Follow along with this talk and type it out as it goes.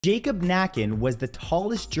Jacob Nacken was the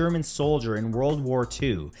tallest German soldier in World War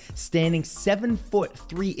II, standing 7 foot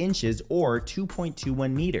 3 inches or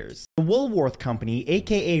 2.21 meters. The Woolworth Company,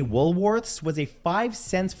 aka Woolworths, was a 5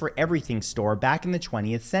 cents for everything store back in the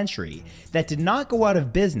 20th century that did not go out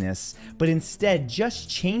of business, but instead just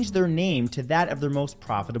changed their name to that of their most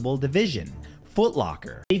profitable division, Foot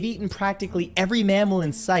Locker. They've eaten practically every mammal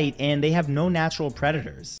in sight and they have no natural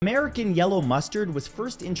predators. American yellow mustard was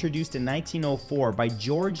first introduced in 1904 by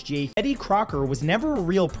George J. Eddie Crocker was never a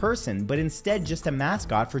real person, but instead just a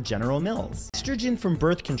mascot for General Mills. Estrogen from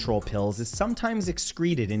birth control pills is sometimes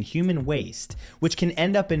excreted in human waste, which can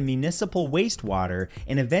end up in municipal wastewater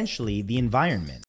and eventually the environment.